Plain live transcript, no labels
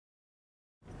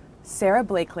Sara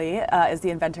Blakely is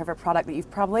the inventor of a product that you've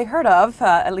probably heard of,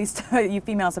 at least you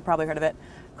females have probably heard of it,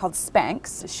 called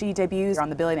Spanx. She debuts on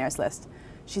the billionaires list.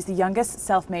 She's the youngest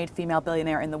self-made female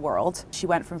billionaire in the world. She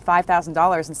went from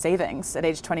 $5,000 in savings at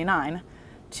age 29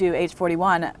 to age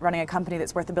 41 running a company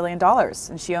that's worth $1 billion,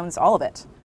 and she owns all of it.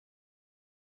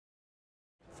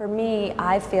 For me,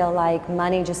 I feel like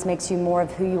money just makes you more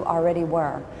of who you already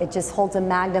were. It just holds a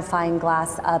magnifying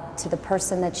glass up to the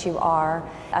person that you are.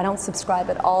 I don't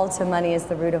subscribe at all to money is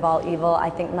the root of all evil.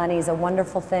 I think money is a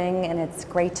wonderful thing, and it's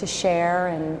great to share,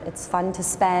 and it's fun to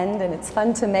spend, and it's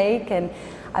fun to make, and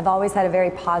I've always had a very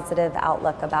positive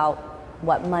outlook about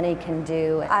what money can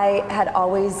do. I had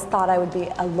always thought I would be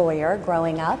a lawyer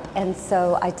growing up, and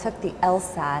so I took the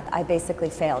LSAT. I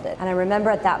basically failed it. And I remember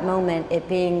at that moment it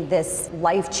being this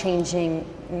life-changing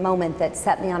moment that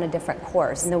set me on a different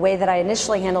course. And the way that I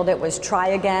initially handled it was try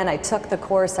again. I took the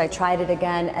course, I tried it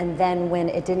again, and then when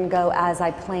it didn't go as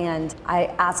I planned, I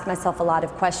asked myself a lot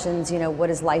of questions. You know, what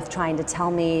is life trying to tell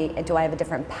me? Do I have a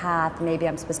different path? Maybe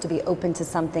I'm supposed to be open to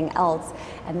something else.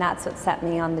 And that's what set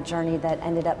me on the journey that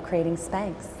ended up creating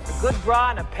Spanx. A good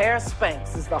bra and a pair of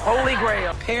Spanx is the holy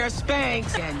grail. A pair of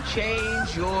Spanx can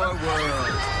change your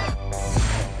world.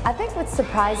 I think what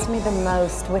surprised me the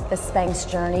most with the Spanx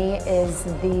journey is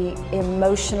the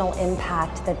emotional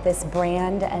impact that this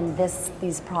brand and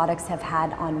these products have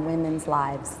had on women's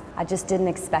lives. I just didn't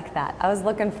expect that. I was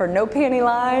looking for no panty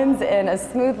lines and a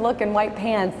smooth look in white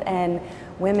pants, and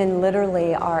women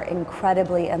literally are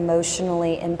incredibly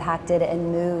emotionally impacted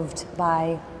and moved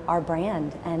by our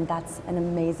brand, and that's an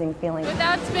amazing feeling.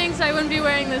 Without Spanx, I wouldn't be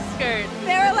wearing this skirt.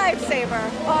 They're a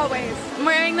lifesaver, always. I'm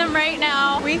wearing them right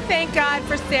now. We thank God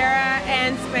for Sara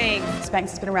and Spanx.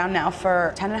 Spanx has been around now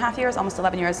for 10.5 years, almost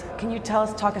 11 years. Can you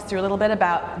talk us through a little bit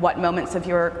about what moments of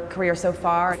your career so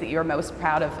far that you're most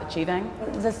proud of achieving?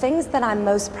 The things that I'm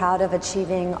most proud of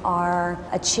achieving are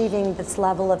achieving this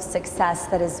level of success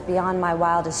that is beyond my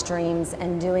wildest dreams,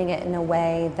 and doing it in a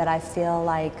way that I feel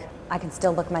like I can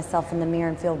still look myself in the mirror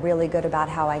and feel really good about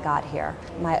how I got here.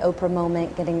 My Oprah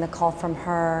moment, getting the call from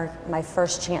her, my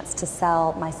first chance to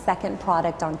sell my second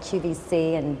product on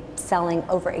QVC and selling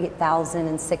over 8,000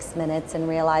 in 6 minutes and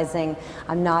realizing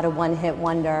I'm not a one-hit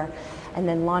wonder, and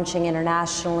then launching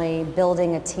internationally,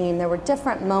 building a team. There were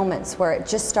different moments where it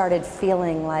just started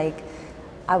feeling like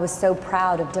I was so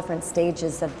proud of different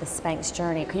stages of the Spanx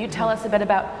journey. Can you tell us a bit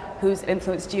about who's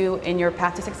influenced you in your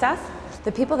path to success?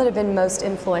 The people that have been most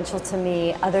influential to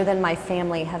me, other than my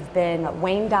family, have been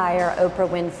Wayne Dyer, Oprah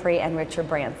Winfrey, and Richard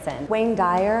Branson. Wayne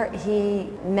Dyer, he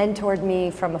mentored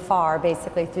me from afar,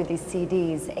 basically through these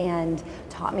CDs, and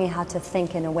taught me how to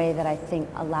think in a way that I think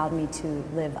allowed me to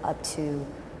live up to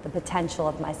the potential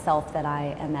of myself that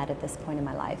I am at this point in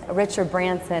my life. Richard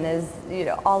Branson is,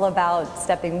 all about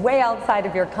stepping way outside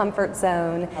of your comfort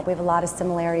zone. We have a lot of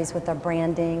similarities with our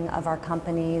branding of our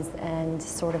companies and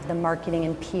sort of the marketing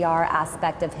and PR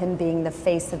aspect of him being the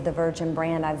face of the Virgin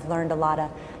brand. I've learned a lot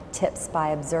of tips by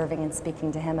observing and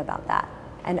speaking to him about that.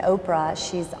 And Oprah,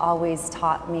 she's always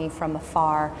taught me from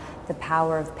afar the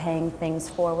power of paying things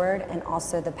forward and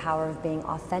also the power of being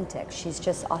authentic. She's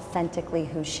just authentically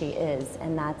who she is,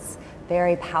 and that's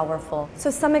very powerful.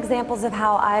 So some examples of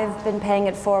how I've been paying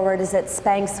it forward is at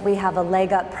Spanx we have a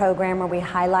leg up program where we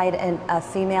highlight a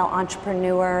female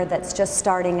entrepreneur that's just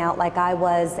starting out like I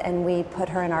was, and we put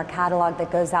her in our catalog that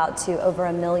goes out to over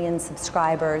 1 million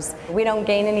subscribers. We don't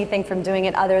gain anything from doing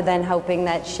it other than hoping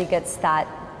that she gets that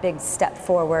big step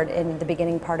forward in the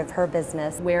beginning part of her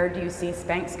business. Where do you see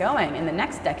Spanx going in the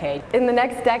next decade? In the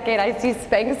next decade, I see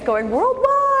Spanx going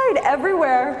worldwide,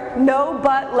 everywhere, no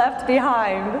butt left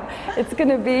behind. It's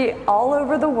gonna be all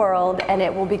over the world, and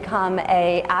it will become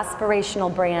an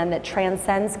aspirational brand that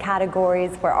transcends categories.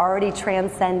 We're already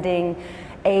transcending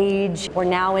age, we're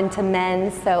now into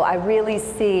men, so I really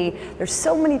see there's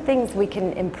so many things we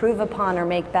can improve upon or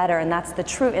make better, and that's the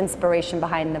true inspiration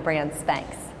behind the brand Spanx.